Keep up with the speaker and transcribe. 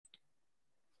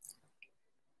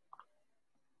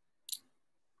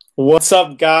What's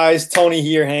up, guys? Tony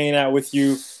here hanging out with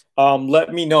you.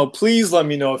 Let me know, please let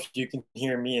me know if you can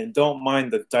hear me and don't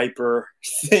mind the diaper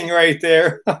thing right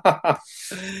there. Oh,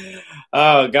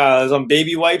 God, there's some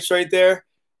baby wipes right there.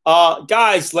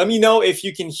 Guys, let me know if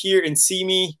you can hear and see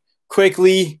me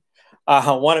quickly.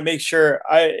 I want to make sure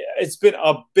it's been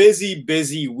a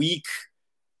busy week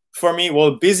for me.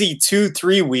 Well, busy 2,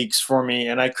 3 weeks for me,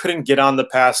 and I couldn't get on the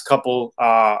past couple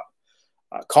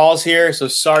calls here. So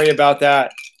sorry about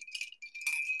that.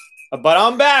 But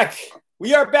I'm back.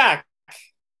 We are back.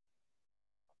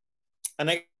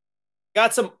 And I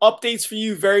got some updates for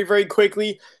you very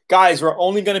quickly. Guys, we're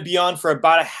only going to be on for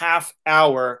about a half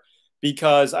hour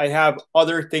because I have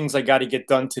other things I got to get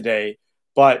done today.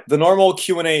 But the normal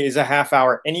Q&A is a half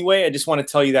hour anyway. I just want to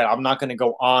tell you that I'm not going to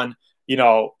go on,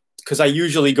 because I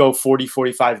usually go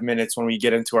 40-45 minutes when we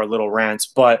get into our little rants.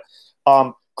 But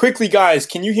quickly, guys,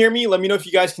 can you hear me? Let me know if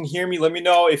you guys can hear me. Let me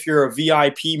know if you're a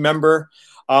VIP member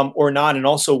or not, and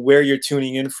also where you're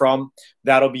tuning in from.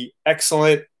 That'll be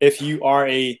excellent. If you are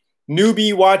a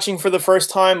newbie watching for the first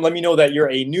time, let me know that you're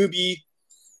a newbie.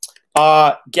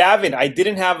 Gavin, I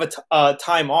didn't have a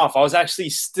time off. I was actually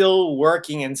still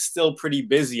working and still pretty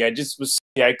busy. I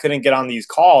couldn't get on these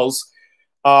calls,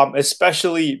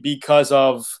 especially because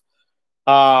of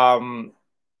all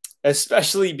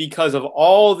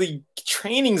the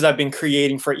trainings I've been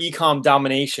creating for Ecom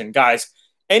Domination. Guys,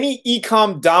 any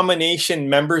Ecom Domination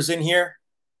members in here?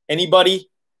 Anybody?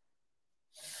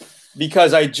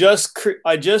 Because I just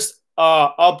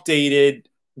updated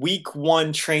week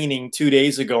 1 training 2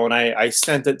 days ago, and I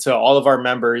sent it to all of our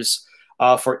members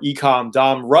for Ecom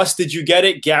Dom. Russ, did you get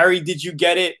it? Gary, did you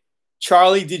get it?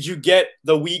 Charlie, did you get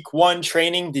the week 1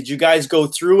 training? Did you guys go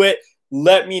through it?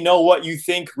 Let me know what you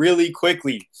think really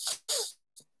quickly.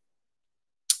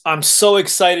 I'm so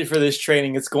excited for this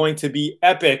training. It's going to be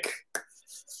epic.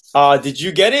 Did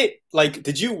you get it?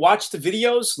 Did you watch the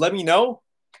videos? Let me know.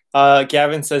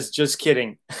 Gavin says, just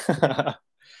kidding.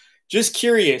 Just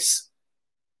curious.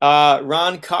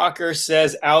 Ron Cocker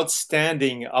says,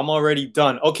 outstanding. I'm already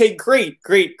done. Okay, great.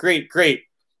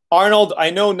 Arnold, I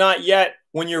know not yet.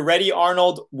 When you're ready,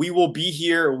 Arnold, we will be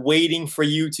here waiting for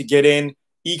you to get in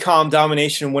Ecom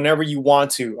Domination whenever you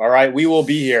want to. All right, we will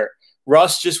be here.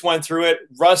 Russ just went through it.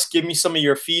 Russ, give me some of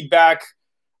your feedback.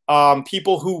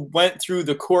 People who went through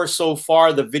the course so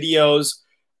far, the videos,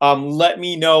 let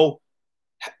me know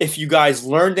if you guys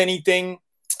learned anything,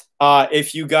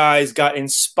 if you guys got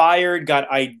inspired, got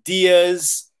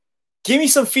ideas. Give me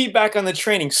some feedback on the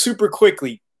training super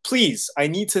quickly. Please, I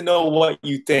need to know what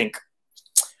you think.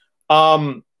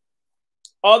 Other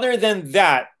than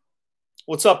that,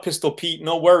 what's up, Pistol Pete?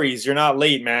 No worries. You're not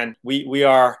late, man.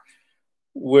 We're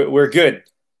good.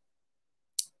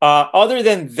 Other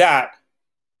than that,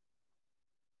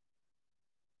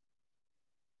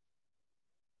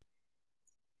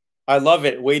 I love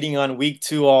it. Waiting on week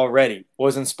 2 already.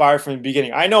 Was inspired from the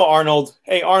beginning. I know, Arnold.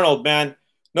 Hey, Arnold, man.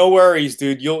 No worries,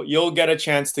 dude. You'll get a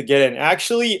chance to get in.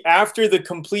 Actually, after the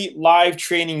complete live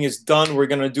training is done, we're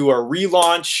going to do a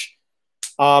relaunch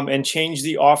and change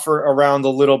the offer around a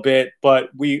little bit. But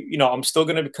I'm still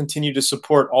going to continue to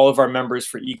support all of our members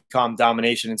for Ecom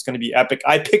Domination. It's going to be epic.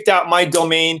 I picked out my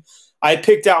domain. I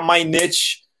picked out my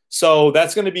niche. So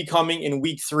that's going to be coming in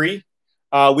week 3.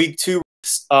 Week 2,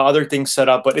 other things set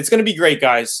up. But it's going to be great,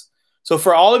 guys. So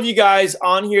for all of you guys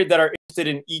on here that are interested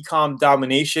in Ecom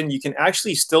Domination, you can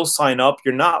actually still sign up.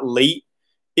 You're not late.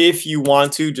 If you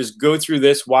want to, just go through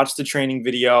this, watch the training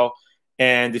video.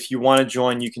 And if you want to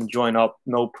join, you can join up,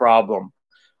 no problem.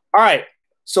 All right,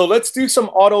 so let's do some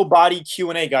auto body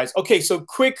Q&A, guys. Okay, so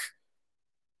quick.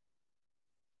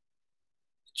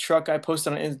 Truck I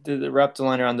posted on the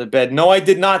Reptiliner on the bed. No, I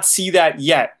did not see that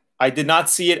yet. I did not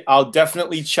see it. I'll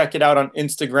definitely check it out on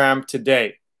Instagram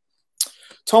today.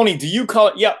 Tony, do you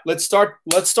color? Yeah, let's start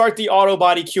the auto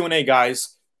body Q&A,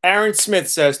 guys. Aaron Smith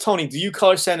says, Tony, do you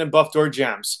color sand and buff door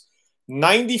jams?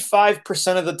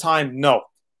 95% of the time, no.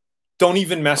 Don't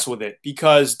even mess with it,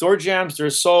 because door jams,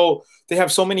 they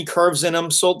have so many curves in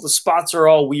them, so the spots are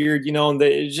all weird,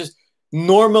 and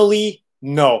normally,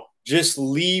 no. Just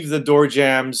leave the door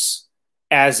jams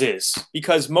as is,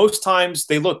 because most times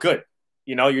they look good.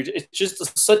 It's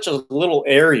just such a little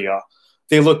area.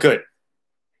 They look good.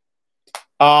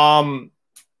 Now,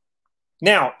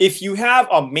 if you have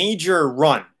a major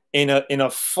run in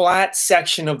a flat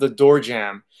section of the door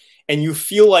jam, and you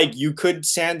feel like you could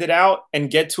sand it out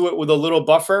and get to it with a little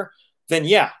buffer, then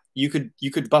yeah, you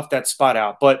could buff that spot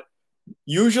out. But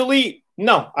usually,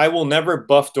 no, I will never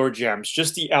buff door jams,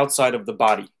 just the outside of the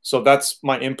body. So that's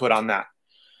my input on that.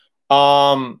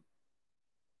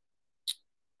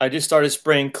 I just started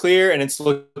spraying clear, and it's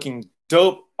looking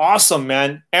dope. Awesome,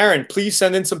 man. Aaron, please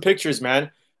send in some pictures,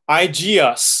 man. IG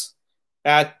us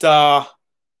at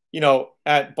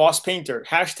at Boss Painter.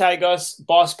 Hashtag us,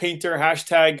 Boss Painter,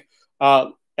 hashtag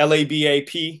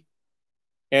LABAP.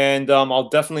 And I'll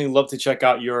definitely love to check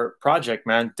out your project,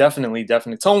 man. Definitely,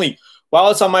 definitely. Tony, while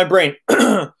it's on my brain,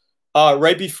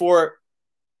 right before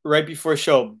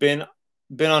show, been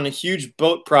on a huge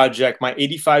boat project, my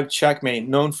 85 Checkmate,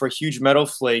 known for huge metal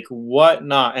flake,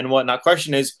 whatnot and whatnot.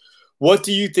 Question is, what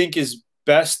do you think is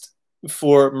best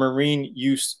for marine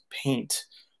use paint?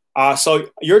 So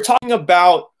you're talking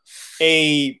about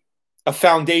a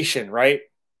foundation, right?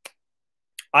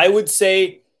 I would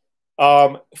say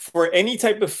for any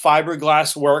type of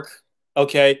fiberglass work,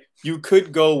 okay, you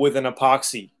could go with an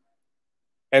epoxy.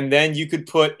 And then you could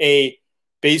put a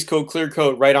base coat, clear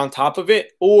coat right on top of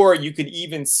it, or you could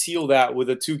even seal that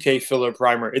with a 2K filler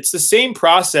primer. It's the same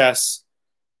process.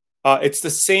 It's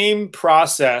the same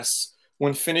process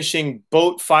when finishing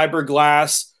boat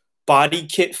fiberglass, body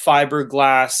kit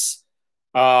fiberglass.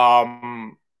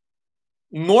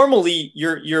 Normally,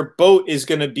 your boat is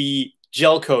going to be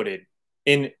gel coated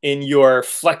in your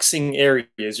flexing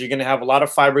areas. You're going to have a lot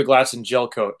of fiberglass and gel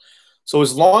coat. So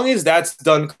as long as that's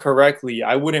done correctly,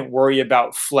 I wouldn't worry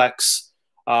about flex.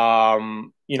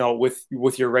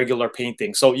 With your regular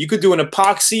painting. So you could do an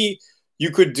epoxy, you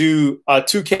could do a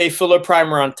 2K filler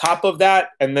primer on top of that,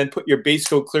 and then put your base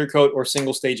coat, clear coat, or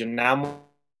single stage enamel.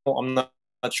 I'm not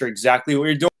sure exactly what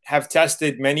you're doing. Have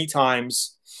tested many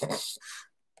times.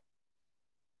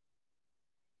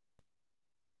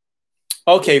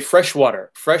 Okay,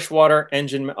 freshwater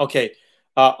engine. Okay,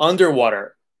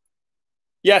 underwater.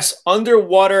 Yes,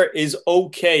 underwater is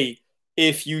okay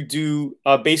if you do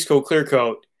a base coat, clear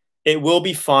coat. It will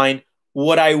be fine.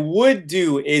 What I would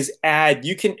do is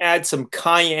you can add some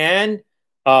cayenne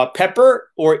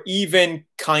pepper or even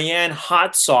cayenne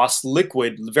hot sauce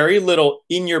liquid, very little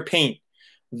in your paint.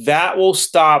 That will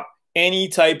stop any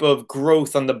type of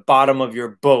growth on the bottom of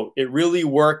your boat. It really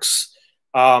works.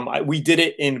 We did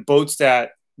it in boats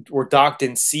that were docked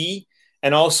in sea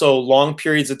and also long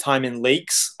periods of time in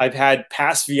lakes. I've had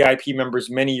past VIP members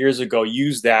many years ago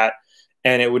use that,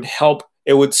 and it would help.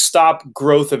 It would stop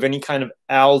growth of any kind of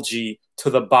algae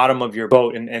to the bottom of your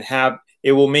boat, and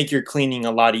it will make your cleaning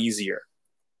a lot easier.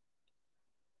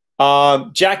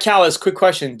 Jack Callis, quick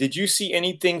question. Did you see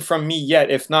anything from me yet?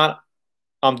 If not,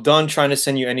 I'm done trying to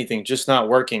send you anything, just not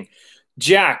working.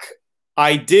 Jack,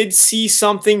 I did see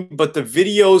something, but the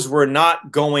videos were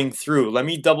not going through. Let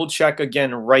me double check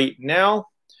again right now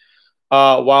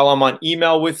while I'm on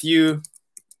email with you.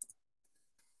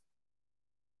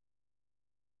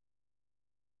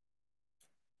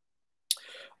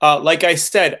 Like I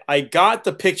said, I got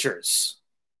the pictures.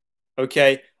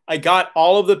 Okay. I got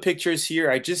all of the pictures here.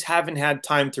 I just haven't had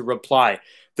time to reply.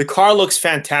 The car looks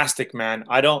fantastic, man.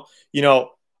 The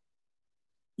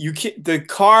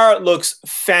car looks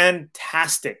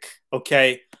fantastic.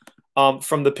 Okay.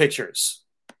 From the pictures.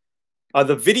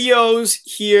 The videos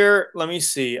here, let me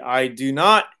see. I do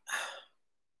not.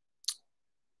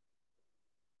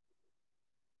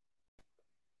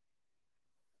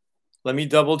 Let me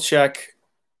double check.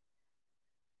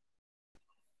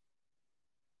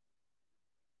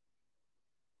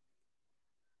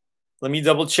 Let me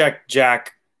double check,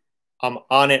 Jack. I'm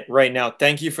on it right now.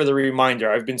 Thank you for the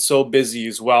reminder. I've been so busy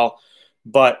as well,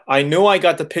 but I know I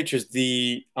got the pictures.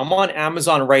 I'm on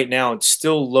Amazon right now. It's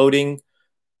still loading.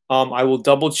 I will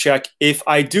double check. If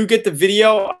I do get the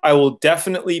video, I will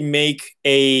definitely make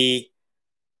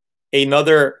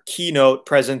another keynote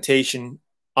presentation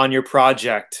on your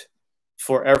project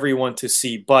for everyone to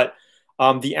see. But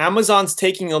the Amazon's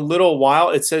taking a little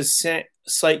while. It says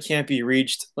site can't be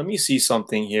reached. Let me see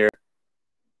something here.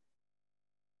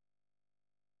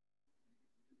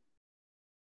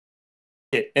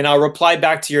 And I'll reply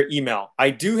back to your email. I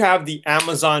do have the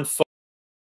Amazon phone,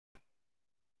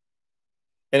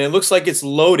 and it looks like it's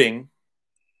loading,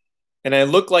 and I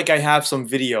look like I have some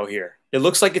video here. It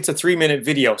looks like it's a 3-minute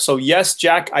video. So yes,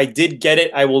 Jack, I did get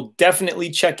it. I will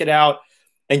definitely check it out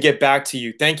and get back to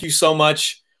you. Thank you so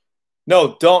much.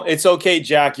 No, don't. It's okay,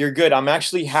 Jack. You're good. I'm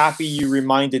actually happy you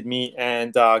reminded me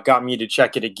and got me to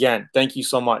check it again. Thank you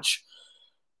so much.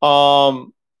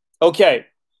 Okay.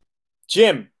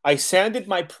 Jim, I sanded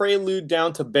my Prelude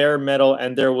down to bare metal,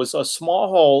 and there was a small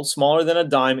hole, smaller than a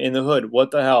dime, in the hood.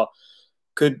 What the hell?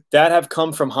 Could that have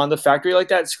come from Honda factory like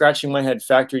that? Scratching my head.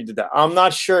 Factory did that. I'm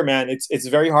not sure, man. It's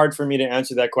very hard for me to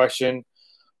answer that question.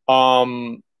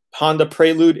 Honda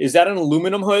Prelude, is that an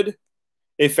aluminum hood?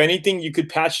 If anything, you could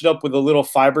patch it up with a little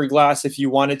fiberglass if you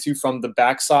wanted to from the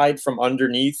backside, from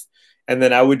underneath, And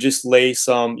then I would just lay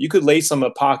some, you could lay some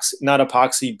epoxy, not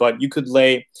epoxy, but you could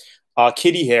lay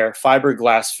kitty hair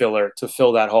fiberglass filler to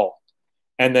fill that hole.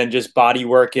 And then just body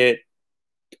work it,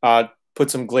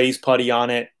 put some glaze putty on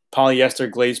it,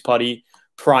 polyester glaze putty,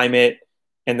 prime it,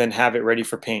 and then have it ready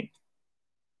for paint.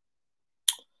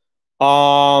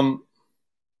 Cool.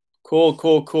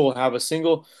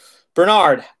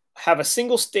 Bernard, have a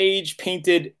single stage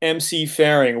painted MC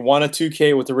fairing, 1 to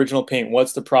 2K with original paint.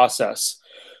 What's the process?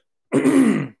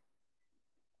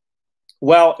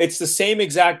 Well, it's the same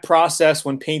exact process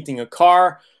when painting a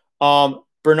car.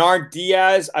 Bernard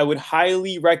Diaz, I would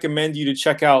highly recommend you to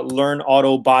check out Learn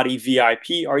Auto Body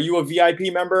VIP. Are you a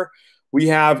VIP member? We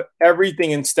have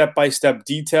everything in step-by-step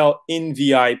detail in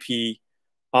VIP.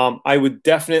 I would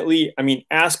definitely,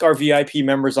 ask our VIP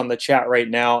members on the chat right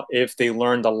now if they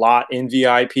learned a lot in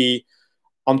VIP.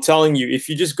 I'm telling you, if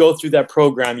you just go through that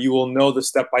program, you will know the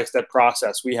step-by-step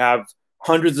process. We have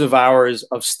hundreds of hours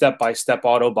of step-by-step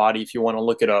auto body. If you want to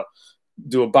look at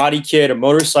do a body kit, a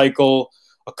motorcycle,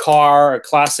 a car, a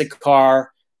classic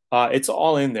car, it's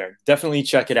all in there. Definitely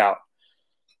check it out.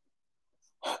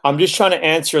 I'm just trying to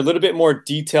answer a little bit more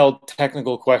detailed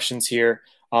technical questions here.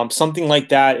 Something like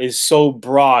that is so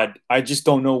broad, I just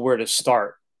don't know where to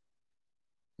start.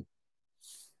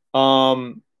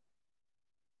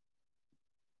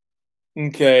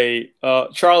 Okay,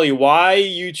 Charlie, why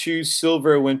you choose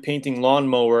silver when painting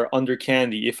lawnmower under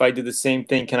candy? If I did the same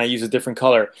thing, can I use a different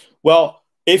color? Well,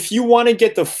 if you want to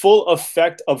get the full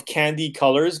effect of candy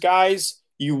colors, guys,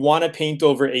 you want to paint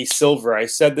over a silver. I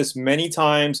said this many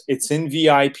times. It's in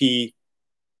VIP,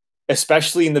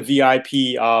 especially in the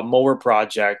VIP mower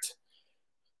project.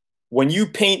 When you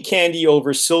paint candy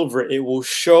over silver, it will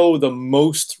show the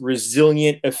most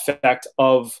resilient effect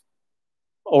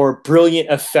or brilliant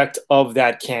effect of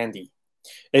that candy.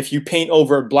 If you paint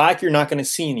over black, you're not going to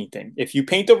see anything. If you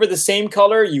paint over the same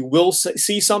color, you will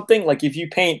see something. Like if you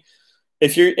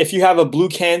have a blue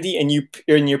candy and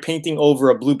you're painting over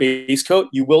a blue base coat,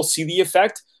 you will see the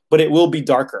effect, but it will be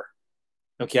darker.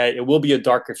 Okay, it will be a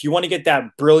darker. If you want to get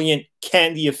that brilliant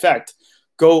candy effect,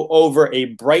 go over a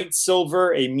bright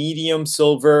silver, a medium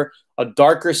silver. A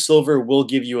darker silver will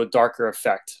give you a darker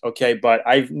effect, okay? But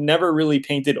I've never really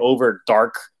painted over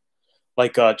dark,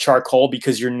 like charcoal,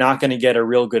 because you're not going to get a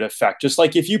real good effect. Just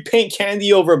like if you paint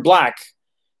candy over black,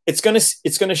 it's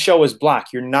gonna show as black.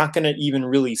 You're not going to even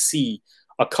really see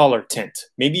a color tint.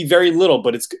 Maybe very little,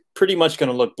 but it's pretty much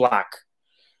going to look black.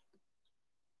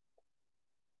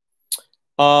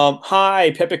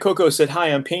 Hi, Pepe Coco said, hi,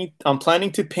 I'm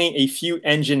planning to paint a few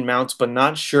engine mounts, but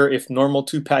not sure if normal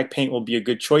 2-pack paint will be a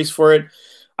good choice for it.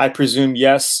 I presume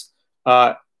yes,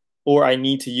 or I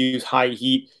need to use high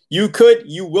heat. You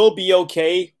will be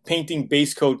okay painting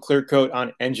base coat, clear coat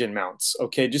on engine mounts.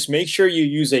 Okay, just make sure you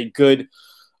use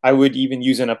I would even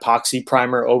use an epoxy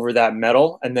primer over that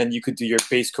metal, and then you could do your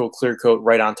base coat, clear coat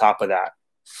right on top of that.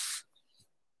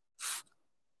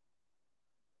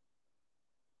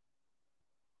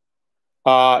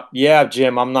 Yeah,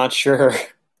 Jim, I'm not sure.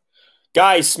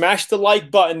 Guys, smash the like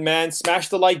button, man. Smash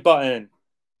the like button.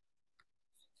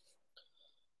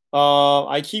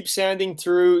 I keep sanding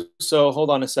through. So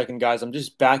hold on a second, guys. I'm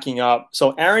just backing up.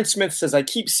 So Aaron Smith says, I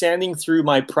keep sanding through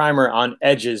my primer on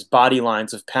edges, body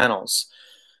lines of panels.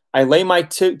 I lay my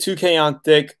 2K on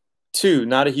thick. 2,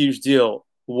 not a huge deal.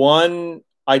 1,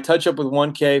 I touch up with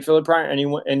 1K. Filler primer.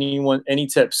 Any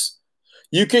tips?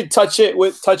 You could touch it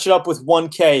up with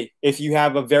 1K if you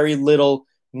have a very little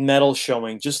metal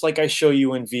showing, just like I show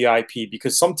you in VIP,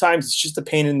 because sometimes it's just a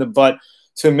pain in the butt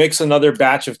to mix another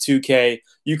batch of 2K.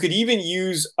 You could even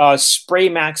use Spray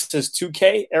Max's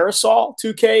 2K aerosol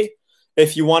 2K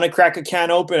if you want to crack a can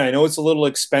open. I know it's a little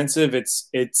expensive. It's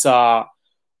 $20,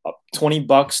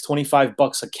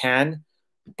 $25 a can,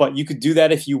 but you could do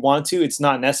that if you want to. It's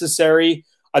not necessary.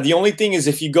 The only thing is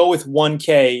if you go with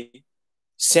 1K,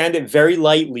 sand it very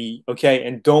lightly, okay,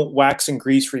 and don't wax and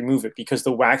grease remove it, because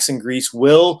the wax and grease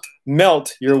will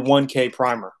melt your 1K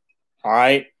primer, all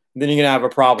right? And then you're going to have a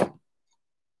problem.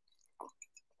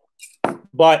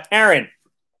 But, Aaron,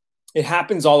 it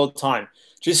happens all the time.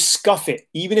 Just scuff it,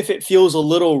 even if it feels a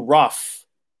little rough,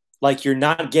 like you're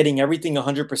not getting everything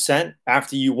 100%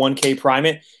 after you 1K prime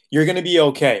it, you're going to be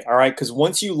okay, all right? Because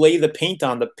once you lay the paint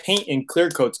on, the paint and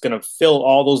clear coat's going to fill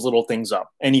all those little things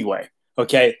up anyway,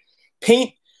 okay?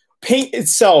 Paint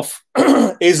itself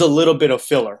is a little bit of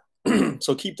filler,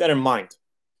 so keep that in mind.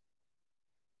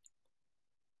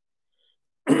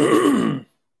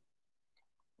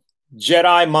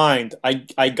 Jedi Mind,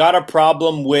 I got a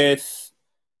problem with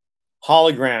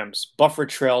holograms, buffer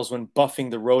trails when buffing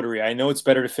the rotary. I know it's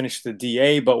better to finish the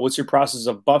DA, but what's your process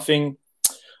of buffing?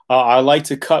 I like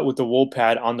to cut with the wool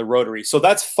pad on the rotary. So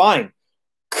that's fine.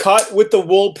 Cut with the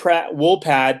wool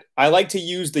pad. I like to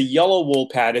use the yellow wool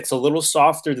pad. It's a little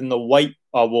softer than the white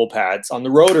wool pads on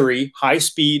the rotary, high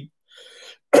speed.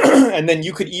 And then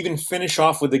you could even finish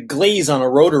off with a glaze on a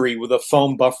rotary with a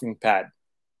foam buffing pad.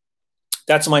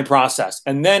 That's my process.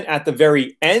 And then at the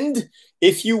very end,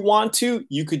 if you want to,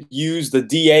 you could use the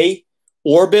DA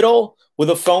orbital with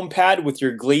a foam pad with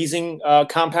your glazing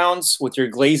compounds, with your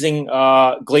glazing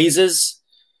glazes.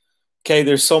 Okay,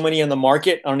 there's so many in the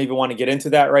market. I don't even want to get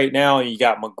into that right now. You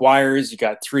got Meguiar's, you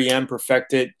got 3M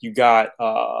Perfected, you got,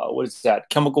 what is that,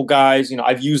 Chemical Guys. You know,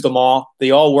 I've used them all. They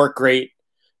all work great.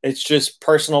 It's just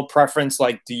personal preference.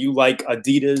 Like, do you like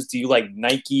Adidas? Do you like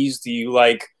Nikes? Do you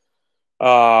like,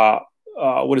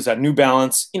 what is that, New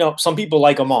Balance? You know, some people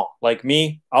like them all. Like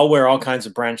me, I'll wear all kinds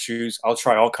of brand shoes. I'll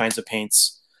try all kinds of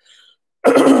paints.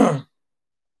 But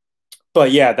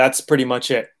yeah, that's pretty much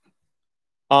it.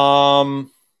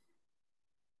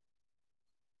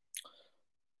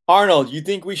 Arnold, you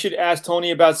think we should ask Tony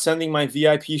about sending my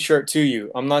VIP shirt to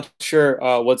you? I'm not sure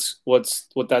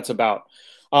what that's about.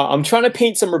 I'm trying to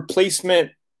paint some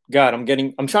replacement. God,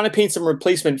 I'm trying to paint some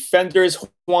replacement fenders.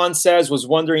 Juan says, was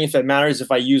wondering if it matters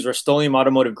if I use Rust-Oleum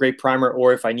automotive grade primer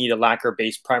or if I need a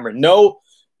lacquer-based primer. No,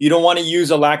 you don't want to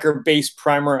use a lacquer-based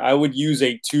primer. I would use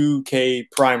a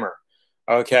 2K primer.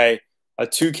 Okay, a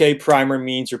 2K primer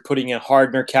means you're putting a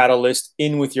hardener catalyst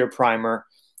in with your primer,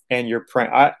 and your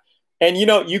and, you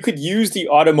know, you could use the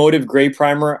automotive gray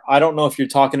primer. I don't know if you're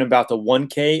talking about the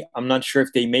 1K. I'm not sure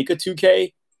if they make a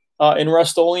 2K in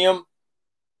Rust-Oleum.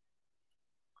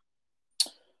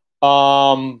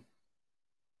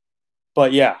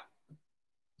 But yeah,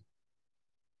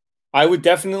 I would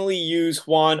definitely use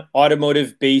Juan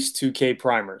automotive-based 2K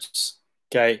primers.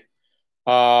 Okay.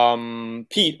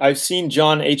 Pete, I've seen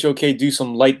John HOK do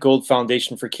some light gold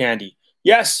foundation for candy.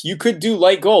 Yes, you could do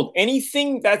light gold.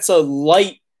 Anything that's a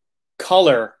light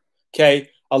color, okay,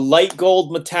 a light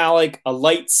gold metallic, a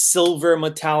light silver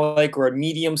metallic, or a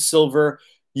medium silver,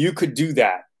 you could do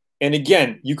that. And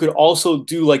again, you could also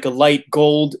do like a light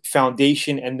gold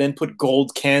foundation and then put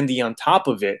gold candy on top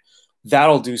of it.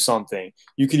 That'll do something.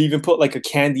 You could even put like a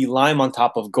candy lime on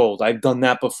top of gold. I've done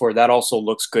that before. That also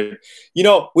looks good. You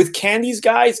know, with candies,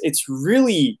 guys, it's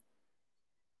really,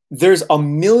 there's a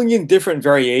million different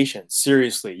variations.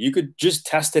 Seriously, you could just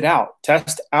test it out.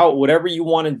 Test out whatever you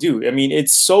want to do. I mean,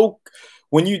 it's so,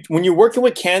 when you're working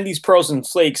with candies, pearls, and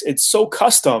flakes, it's so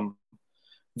custom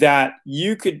that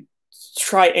you could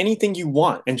try anything you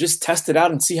want and just test it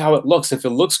out and see how it looks. If it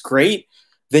looks great,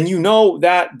 then you know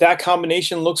that that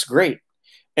combination looks great.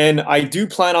 And I do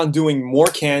plan on doing more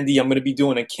candy. I'm going to be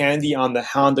doing a candy on the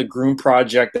Honda Groom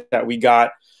project that we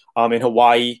got in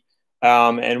Hawaii.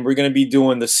 And we're going to be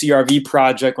doing the CRV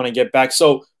project when I get back.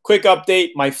 So quick update,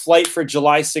 my flight for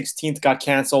July 16th got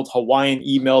canceled. Hawaiian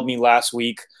emailed me last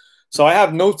week. So I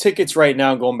have no tickets right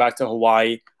now going back to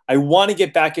Hawaii. I want to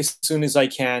get back as soon as I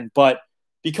can, but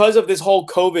because of this whole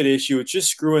COVID issue, it's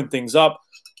just screwing things up.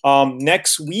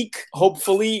 Next week,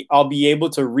 hopefully, I'll be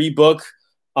able to rebook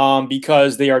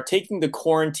because they are taking the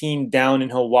quarantine down in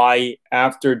Hawaii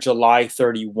after July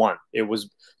 31. It was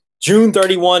June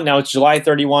 31. Now it's July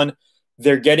 31.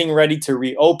 They're getting ready to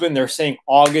reopen. They're saying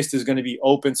August is going to be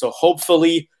open. So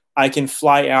hopefully I can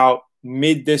fly out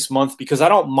mid this month because I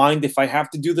don't mind if I have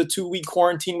to do the 2-week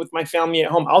quarantine with my family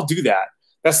at home. I'll do that.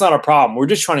 That's not a problem. We're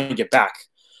just trying to get back.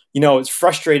 You know, it's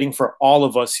frustrating for all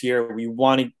of us here. We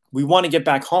want to get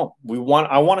back home.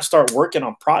 I want to start working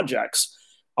on projects.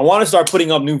 I want to start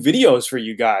putting up new videos for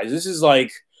you guys. This is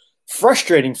like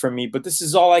frustrating for me, but this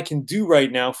is all I can do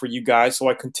right now for you guys. So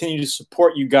I continue to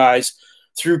support you guys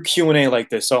through Q&A like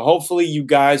this. So hopefully you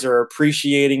guys are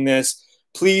appreciating this.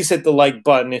 Please hit the like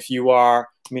button if you are.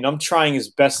 I mean, I'm trying as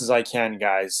best as I can,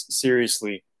 guys.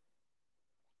 Seriously.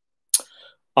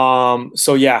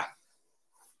 So yeah.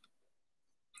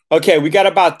 Okay, we got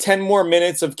about 10 more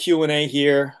minutes of Q&A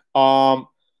here.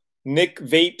 Nick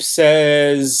Vape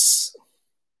says,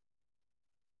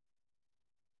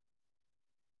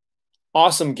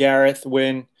 awesome, Gareth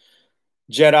win.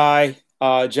 Jedi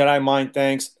Mind,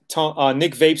 thanks.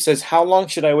 Nick Vape says, how long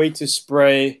should I wait to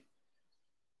spray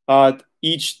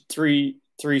each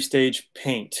three-stage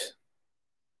paint?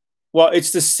 Well,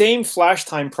 it's the same flash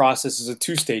time process as a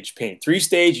 2-stage paint.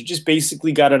 3-stage, you just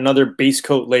basically got another base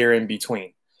coat layer in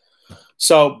between.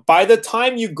 So by the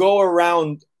time you go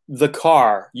around the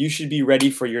car, you should be ready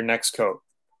for your next coat.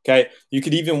 Okay. You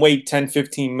could even wait 10,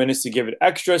 15 minutes to give it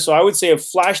extra. So I would say a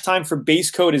flash time for base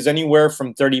coat is anywhere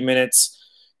from 30 minutes,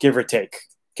 give or take.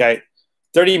 Okay.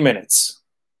 30 minutes.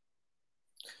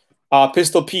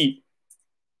 Pistol Pete.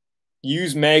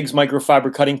 Use Meg's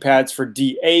microfiber cutting pads for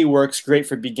DA. Works great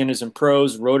for beginners and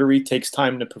pros. Rotary takes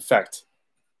time to perfect.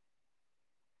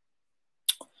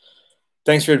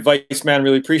 Thanks for your advice, man.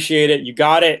 Really appreciate it. You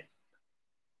got it.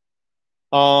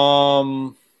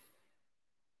 Hi,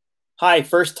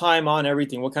 first time on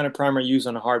everything. What kind of primer use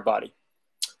on a hard body?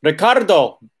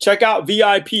 Ricardo, check out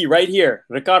VIP right here.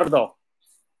 Ricardo.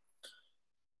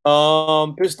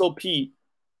 Pistol Pete.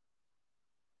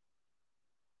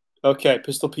 Okay,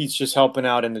 Pistol Pete's just helping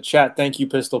out in the chat. Thank you,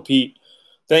 Pistol Pete.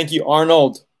 Thank you,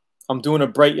 Arnold. I'm doing a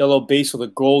bright yellow base with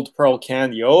a gold pearl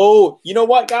candy. Oh, you know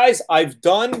what, guys? I've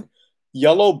done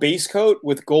yellow base coat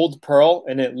with gold pearl,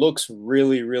 and it looks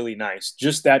really, really nice.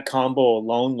 Just that combo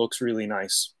alone looks really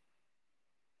nice.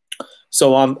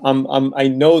 So I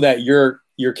know that your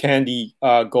candy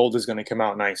gold is going to come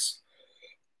out nice.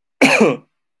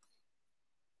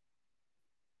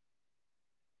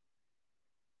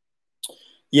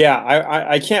 Yeah,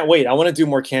 I can't wait. I want to do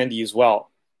more candy as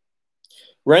well.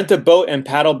 Rent a boat and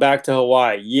paddle back to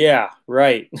Hawaii. Yeah,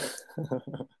 right.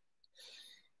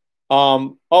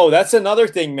 Oh, that's another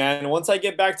thing, man. Once I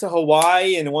get back to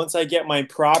Hawaii and once I get my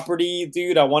property,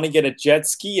 dude, I want to get a jet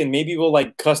ski and maybe we'll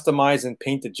like customize and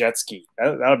paint the jet ski.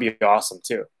 That'll be awesome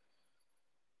too.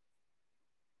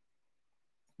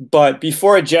 But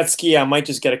before a jet ski, I might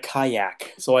just get a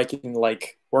kayak so I can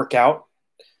like work out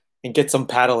and get some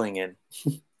paddling in.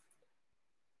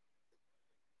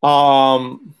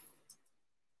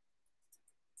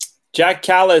 Jack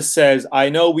Callis says, I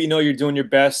know we know you're doing your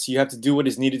best. You have to do what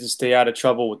is needed to stay out of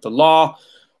trouble with the law.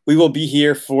 We will be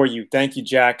here for you. Thank you,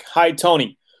 Jack. Hi,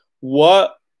 Tony.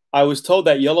 What? I was told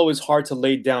that yellow is hard to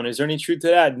lay down. Is there any truth to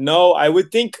that? No, I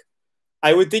would think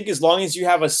as long as you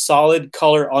have a solid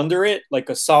color under it, like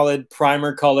a solid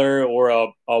primer color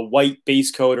or a white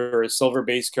base coat or a silver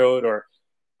base coat or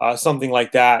something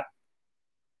like that,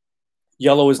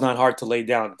 yellow is not hard to lay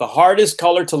down. The hardest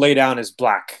color to lay down is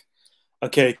black.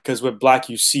 Okay, because with black,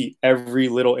 you see every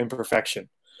little imperfection.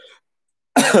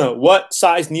 What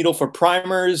size needle for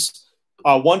primers?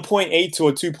 1.8 to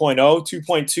a 2.0.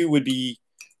 2.2 would be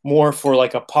more for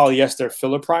like a polyester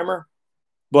filler primer,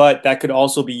 but that could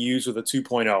also be used with a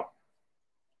 2.0.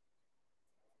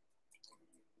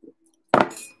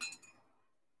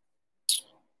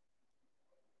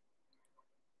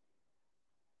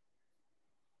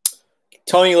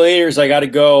 Tony Laters, I got to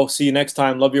go. See you next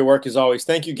time. Love your work as always.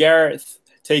 Thank you, Gareth.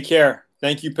 Take care.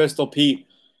 Thank you, Pistol Pete.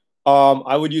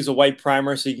 I would use a white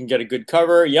primer so you can get a good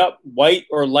cover. Yep, white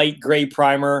or light gray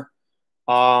primer,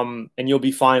 and you'll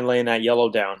be fine laying that yellow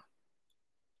down.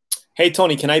 Hey,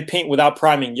 Tony, can I paint without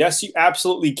priming? Yes, you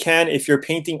absolutely can if you're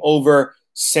painting over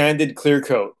sanded clear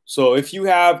coat. So if you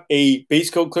have a base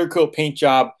coat clear coat paint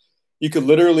job, you could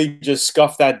literally just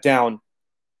scuff that down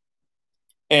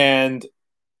and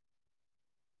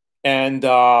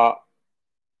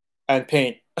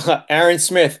paint. Aaron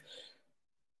Smith,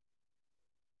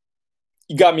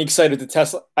 you got me excited to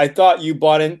Tesla. I thought you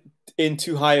bought in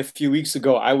too high a few weeks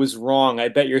ago. I was wrong. I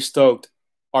bet you're stoked.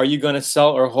 Are you going to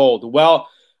sell or hold? Well,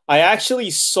 I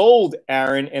actually sold,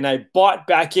 Aaron, and I bought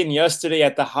back in yesterday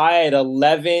at the high at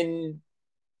 11.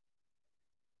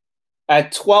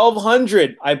 At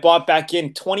 1,200, I bought back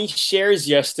in 20 shares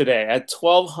yesterday at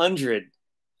 1,200.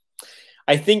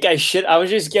 I think I should. I was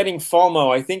just getting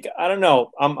FOMO. I don't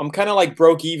know. I'm kind of like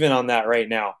broke even on that right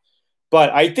now. But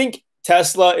I think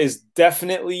Tesla is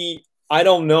definitely, I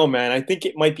don't know, man. I think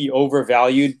it might be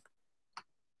overvalued.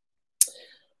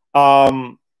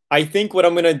 I think what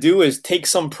I'm going to do is take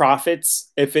some profits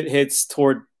if it hits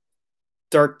toward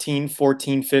 13,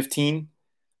 14, 15.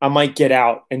 I might get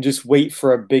out and just wait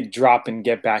for a big drop and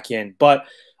get back in. But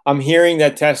I'm hearing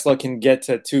that Tesla can get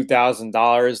to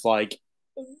 $2,000 like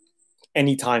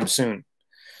anytime soon.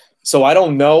 So I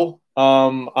don't know.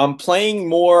 I'm playing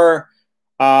more.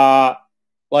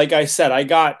 Like I said, I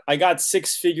got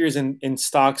six figures in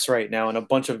stocks right now and a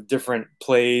bunch of different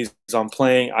plays I'm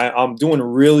playing. I'm doing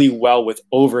really well with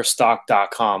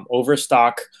Overstock.com.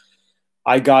 Overstock,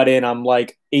 I got in. I'm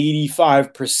like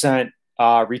 85%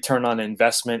 return on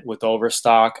investment with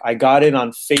Overstock. I got in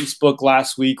on Facebook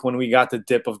last week when we got the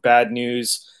dip of bad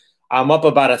news. I'm up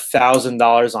about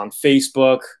 $1,000 on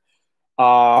Facebook.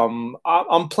 I'm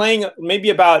playing maybe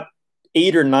about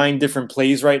 8 or 9 different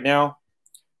plays right now.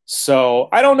 So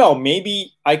I don't know.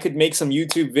 Maybe I could make some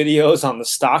YouTube videos on the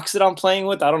stocks that I'm playing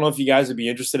with. I don't know if you guys would be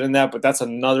interested in that, but that's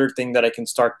another thing that I can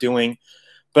start doing.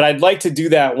 But I'd like to do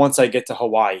that once I get to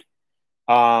Hawaii.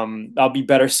 I'll be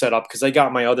better set up because I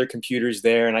got my other computers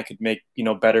there and I could make,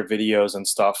 better videos and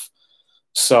stuff.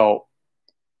 So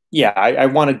yeah, I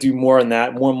want to do more on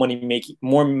that, more money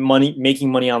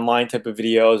making money online type of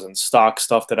videos and stock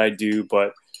stuff that I do.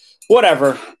 But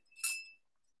Whatever.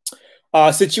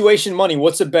 Situation money.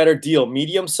 What's a better deal?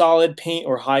 Medium solid paint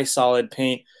or high solid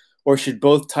paint? Or should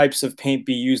both types of paint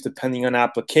be used depending on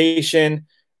application,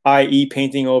 i.e.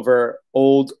 painting over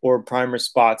old or primer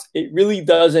spots? It really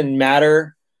doesn't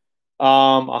matter.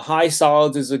 A high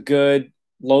solids is a good.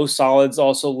 Low solids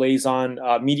also lays on.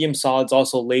 Medium solids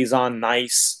also lays on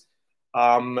nice.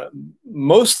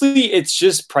 Mostly it's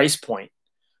just price point,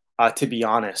 to be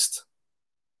honest.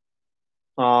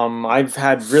 I've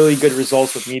had really good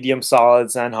results with medium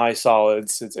solids and high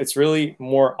solids. It's really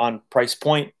more on price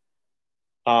point.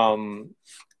 Um,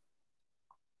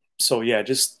 so yeah,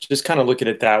 just kind of look at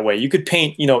it that way. You could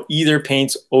paint, either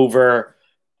paints over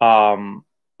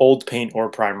old paint or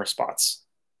primer spots.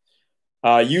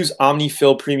 Use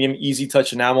Omnifill Premium Easy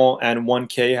Touch Enamel, and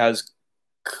 1K has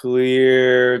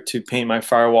clear to paint my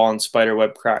firewall and spider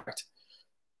web cracked.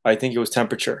 I think it was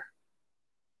temperature.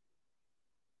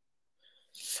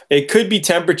 It could be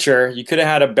temperature. You could have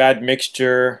had a bad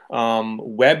mixture.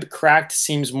 Web cracked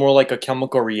seems more like a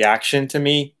chemical reaction to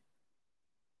me.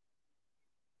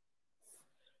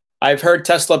 I've heard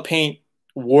Tesla paint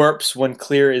warps when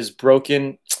clear is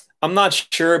broken. I'm not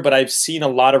sure, but I've seen a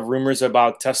lot of rumors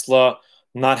about Tesla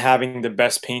not having the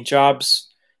best paint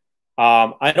jobs.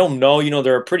 I don't know.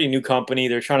 They're a pretty new company.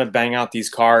 They're trying to bang out these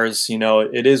cars.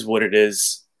 It is what it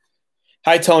is.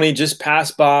 Hi, Tony. Just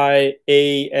passed by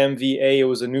AMVA. It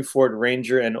was a new Ford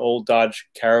Ranger and old Dodge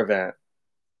Caravan.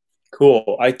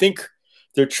 Cool. I think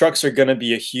their trucks are going to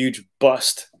be a huge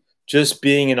bust. Just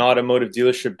being an automotive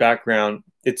dealership background,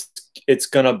 it's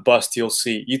going to bust. You'll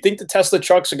see. You think the Tesla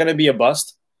trucks are going to be a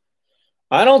bust?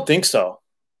 I don't think so.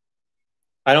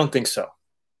 I don't think so.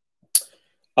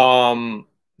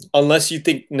 Unless you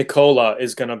think Nikola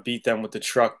is going to beat them with the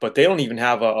truck, but they don't even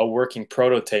have a working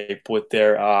prototype with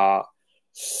their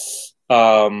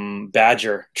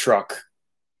Badger truck.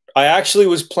 I actually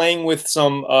was playing with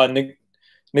some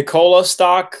Nikola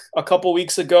stock a couple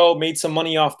weeks ago, made some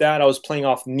money off that. I was playing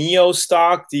off NIO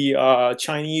stock, the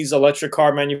Chinese electric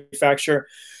car manufacturer.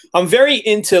 I'm very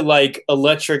into like the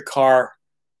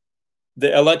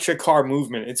electric car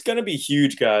movement. It's going to be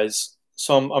huge, guys.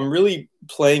 So I'm really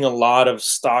playing a lot of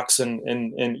stocks and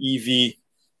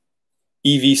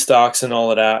EV stocks and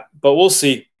all of that, but we'll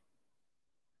see.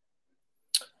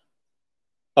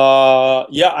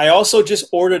 Yeah, I also just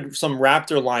ordered some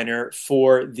Raptor liner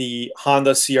for the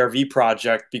Honda CRV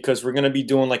project because we're going to be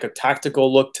doing like a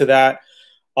tactical look to that.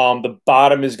 The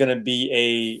bottom is going to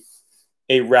be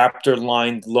a Raptor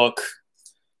lined look,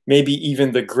 maybe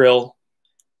even the grill.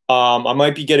 I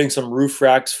might be getting some roof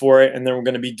racks for it, and then we're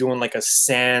going to be doing like a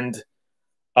sand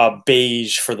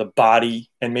beige for the body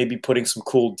and maybe putting some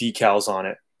cool decals on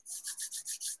it.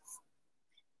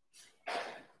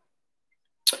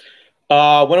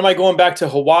 When am I going back to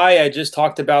Hawaii? I just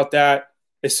talked about that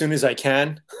as soon as I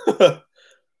can. Yeah,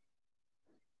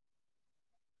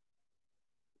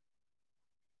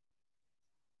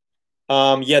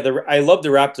 I love the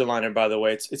Raptor liner, by the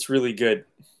way. It's really good.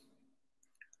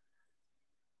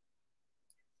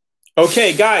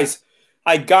 Okay, guys,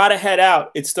 I gotta head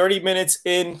out. It's 30 minutes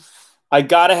in. I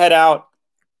gotta head out.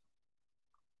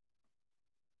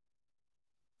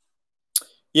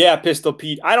 Yeah, Pistol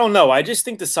Pete. I don't know. I just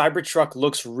think the Cybertruck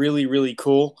looks really, really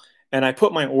cool, and I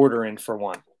put my order in for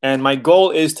one. And my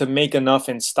goal is to make enough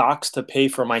in stocks to pay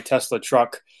for my Tesla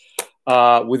truck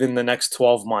within the next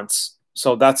 12 months.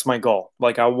 So that's my goal.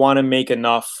 Like I want to make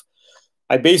enough.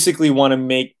 I basically want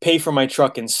to pay for my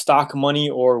truck in stock money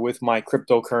or with my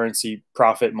cryptocurrency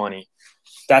profit money.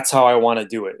 That's how I want to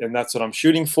do it, and that's what I'm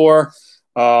shooting for.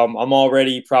 I'm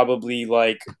already probably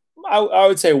like I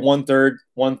would say one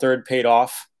third paid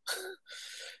off.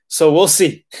 So we'll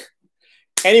see.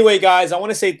 Anyway, guys, I want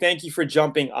to say thank you for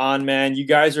jumping on, man. You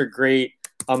guys are great.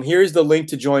 Here's the link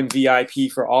to join VIP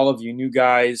for all of you new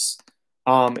guys.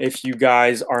 If you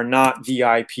guys are not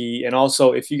VIP, and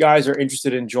also if you guys are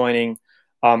interested in joining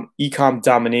Ecom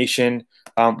Domination,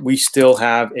 we still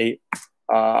have a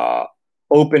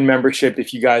open membership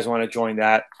if you guys want to join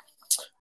that.